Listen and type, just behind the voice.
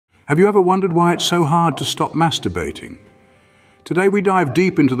Have you ever wondered why it's so hard to stop masturbating? Today we dive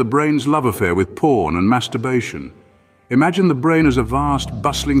deep into the brain's love affair with porn and masturbation. Imagine the brain as a vast,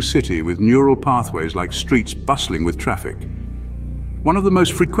 bustling city with neural pathways like streets bustling with traffic. One of the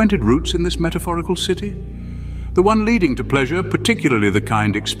most frequented routes in this metaphorical city? The one leading to pleasure, particularly the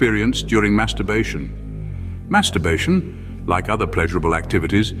kind experienced during masturbation. Masturbation, like other pleasurable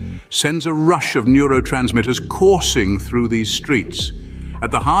activities, sends a rush of neurotransmitters coursing through these streets. At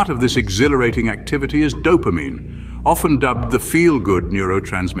the heart of this exhilarating activity is dopamine, often dubbed the feel-good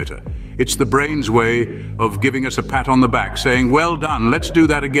neurotransmitter. It's the brain's way of giving us a pat on the back, saying, "Well done, let's do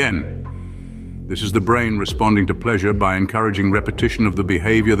that again." This is the brain responding to pleasure by encouraging repetition of the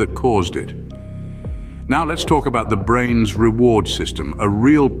behavior that caused it. Now let's talk about the brain's reward system, a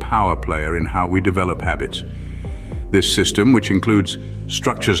real power player in how we develop habits. This system, which includes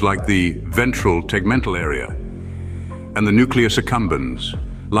structures like the ventral tegmental area and the nucleus accumbens,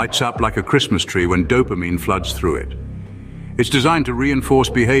 lights up like a Christmas tree when dopamine floods through it. It's designed to reinforce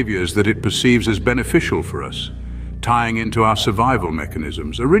behaviors that it perceives as beneficial for us, tying into our survival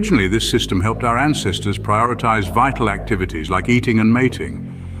mechanisms. Originally, this system helped our ancestors prioritize vital activities like eating and mating.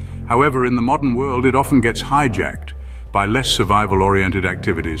 However, in the modern world, it often gets hijacked by less survival-oriented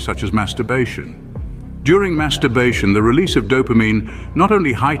activities such as masturbation. During masturbation, the release of dopamine not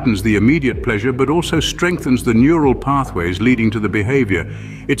only heightens the immediate pleasure, but also strengthens the neural pathways leading to the behavior.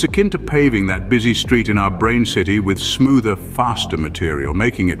 It's akin to paving that busy street in our brain city with smoother, faster material,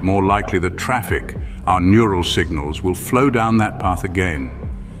 making it more likely that traffic, our neural signals, will flow down that path again.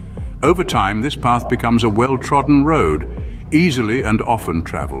 Over time, this path becomes a well-trodden road, easily and often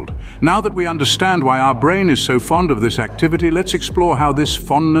traveled. Now that we understand why our brain is so fond of this activity, let's explore how this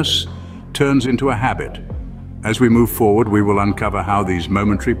fondness turns into a habit. As we move forward, we will uncover how these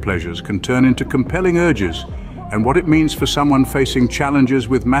momentary pleasures can turn into compelling urges and what it means for someone facing challenges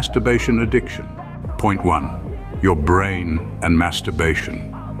with masturbation addiction. Point 1. Your brain and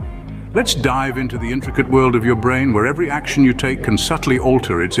masturbation. Let's dive into the intricate world of your brain, where every action you take can subtly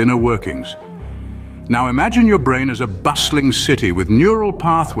alter its inner workings. Now imagine your brain as a bustling city with neural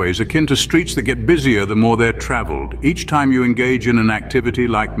pathways akin to streets that get busier the more they're traveled. Each time you engage in an activity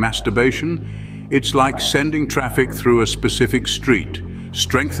like masturbation, it's like sending traffic through a specific street,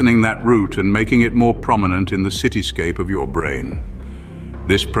 strengthening that route and making it more prominent in the cityscape of your brain.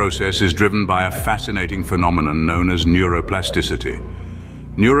 This process is driven by a fascinating phenomenon known as neuroplasticity.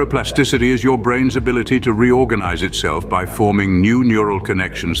 Neuroplasticity is your brain's ability to reorganize itself by forming new neural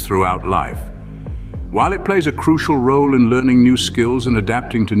connections throughout life. While it plays a crucial role in learning new skills and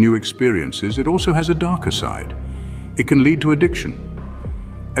adapting to new experiences, it also has a darker side. It can lead to addiction.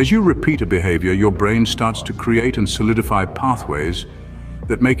 As you repeat a behavior, your brain starts to create and solidify pathways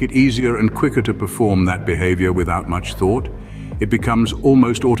that make it easier and quicker to perform that behavior without much thought. It becomes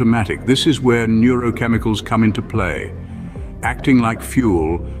almost automatic. This is where neurochemicals come into play, acting like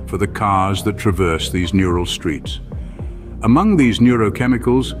fuel for the cars that traverse these neural streets. Among these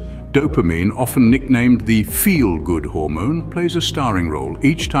neurochemicals, dopamine, often nicknamed the feel-good hormone, plays a starring role.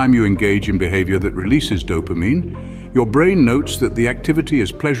 Each time you engage in behavior that releases dopamine, your brain notes that the activity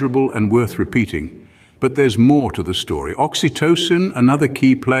is pleasurable and worth repeating. But there's more to the story. Oxytocin, another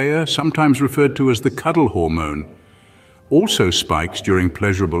key player, sometimes referred to as the cuddle hormone, also spikes during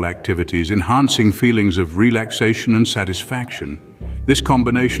pleasurable activities, enhancing feelings of relaxation and satisfaction. This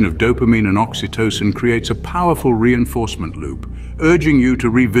combination of dopamine and oxytocin creates a powerful reinforcement loop, urging you to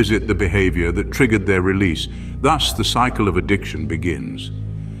revisit the behavior that triggered their release. Thus, the cycle of addiction begins.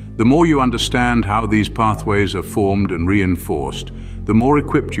 The more you understand how these pathways are formed and reinforced, the more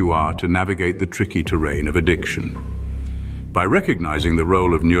equipped you are to navigate the tricky terrain of addiction. By recognizing the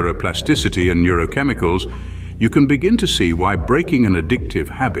role of neuroplasticity and neurochemicals, you can begin to see why breaking an addictive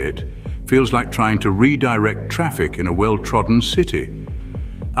habit feels like trying to redirect traffic in a well-trodden city.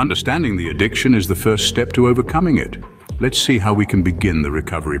 Understanding the addiction is the first step to overcoming it. Let's see how we can begin the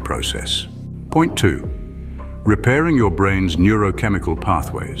recovery process. Point 2. Repairing your brain's neurochemical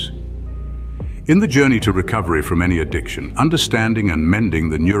pathways. In the journey to recovery from any addiction, understanding and mending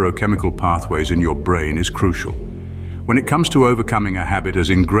the neurochemical pathways in your brain is crucial. When it comes to overcoming a habit as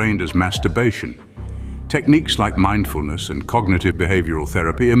ingrained as masturbation, techniques like mindfulness and cognitive behavioral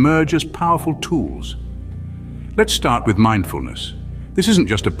therapy emerge as powerful tools. Let's start with mindfulness. This isn't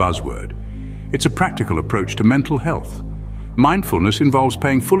just a buzzword. It's a practical approach to mental health. Mindfulness involves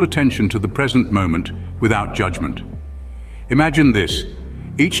paying full attention to the present moment without judgment. Imagine this.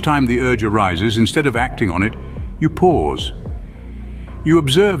 Each time the urge arises, instead of acting on it, you pause. You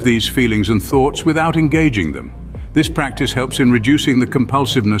observe these feelings and thoughts without engaging them. This practice helps in reducing the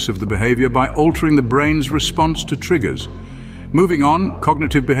compulsiveness of the behavior by altering the brain's response to triggers. Moving on,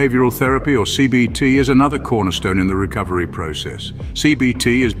 cognitive behavioral therapy, or CBT, is another cornerstone in the recovery process.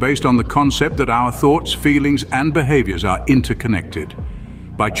 CBT is based on the concept that our thoughts, feelings, and behaviors are interconnected.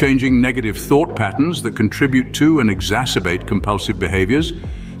 By changing negative thought patterns that contribute to and exacerbate compulsive behaviors,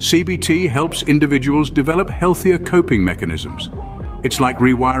 CBT helps individuals develop healthier coping mechanisms. It's like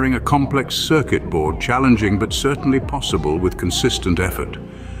rewiring a complex circuit board, challenging but certainly possible with consistent effort.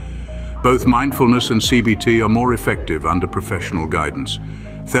 Both mindfulness and CBT are more effective under professional guidance.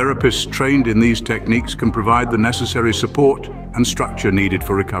 Therapists trained in these techniques can provide the necessary support and structure needed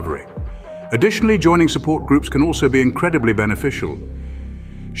for recovery. Additionally, joining support groups can also be incredibly beneficial.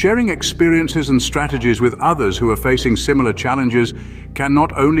 Sharing experiences and strategies with others who are facing similar challenges can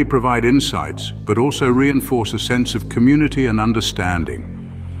not only provide insights, but also reinforce a sense of community and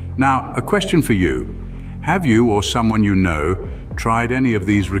understanding. Now, a question for you. Have you or someone you know tried any of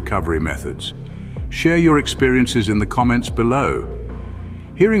these recovery methods? Share your experiences in the comments below.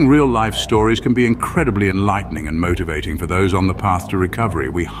 Hearing real-life stories can be incredibly enlightening and motivating for those on the path to recovery.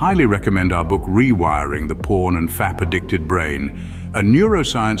 We highly recommend our book, Rewiring, the Porn and Fap-Addicted Brain, a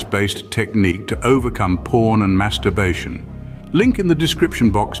neuroscience-based technique to overcome porn and masturbation. Link in the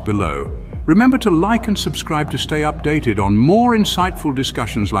description box below. Remember to like and subscribe to stay updated on more insightful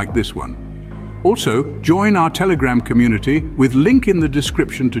discussions like this one. Also, join our Telegram community with link in the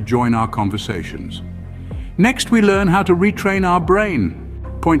description to join our conversations. Next, we learn how to retrain our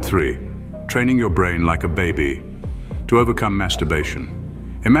brain. Point 3. Training your brain like a baby. To overcome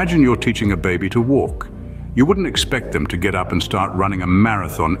masturbation. Imagine you're teaching a baby to walk. You wouldn't expect them to get up and start running a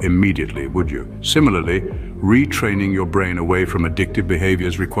marathon immediately, would you? Similarly, retraining your brain away from addictive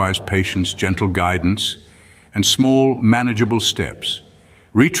behaviors requires patience, gentle guidance, and small, manageable steps.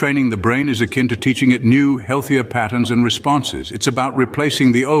 Retraining the brain is akin to teaching it new, healthier patterns and responses. It's about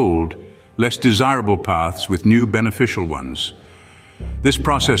replacing the old, less desirable paths with new, beneficial ones. This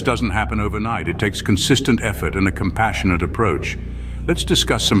process doesn't happen overnight. It takes consistent effort and a compassionate approach. Let's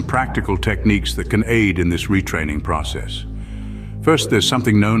discuss some practical techniques that can aid in this retraining process. First, there's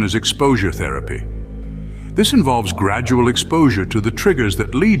something known as exposure therapy. This involves gradual exposure to the triggers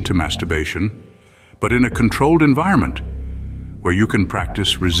that lead to masturbation, but in a controlled environment, where you can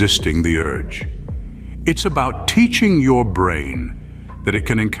practice resisting the urge. It's about teaching your brain that it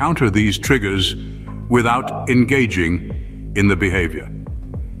can encounter these triggers without engaging in the behavior.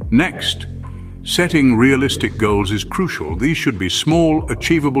 Next, setting realistic goals is crucial. These should be small,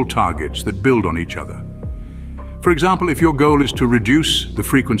 achievable targets that build on each other. For example, if your goal is to reduce the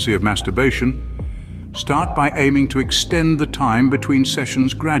frequency of masturbation, start by aiming to extend the time between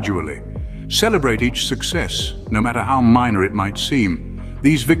sessions gradually. Celebrate each success, no matter how minor it might seem.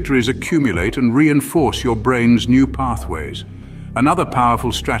 These victories accumulate and reinforce your brain's new pathways. Another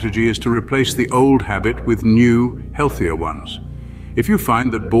powerful strategy is to replace the old habit with new, healthier ones. If you find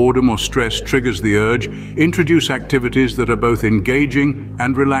that boredom or stress triggers the urge, introduce activities that are both engaging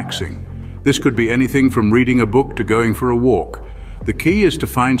and relaxing. This could be anything from reading a book to going for a walk. The key is to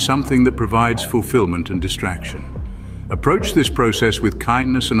find something that provides fulfillment and distraction. Approach this process with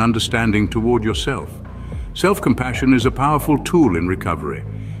kindness and understanding toward yourself. Self-compassion is a powerful tool in recovery.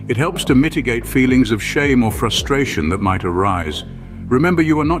 It helps to mitigate feelings of shame or frustration that might arise. Remember,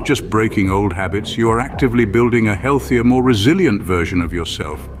 you are not just breaking old habits, you are actively building a healthier, more resilient version of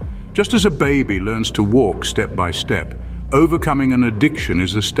yourself. Just as a baby learns to walk step by step, overcoming an addiction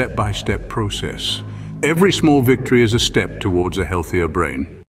is a step-by-step process. Every small victory is a step towards a healthier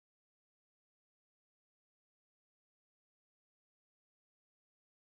brain.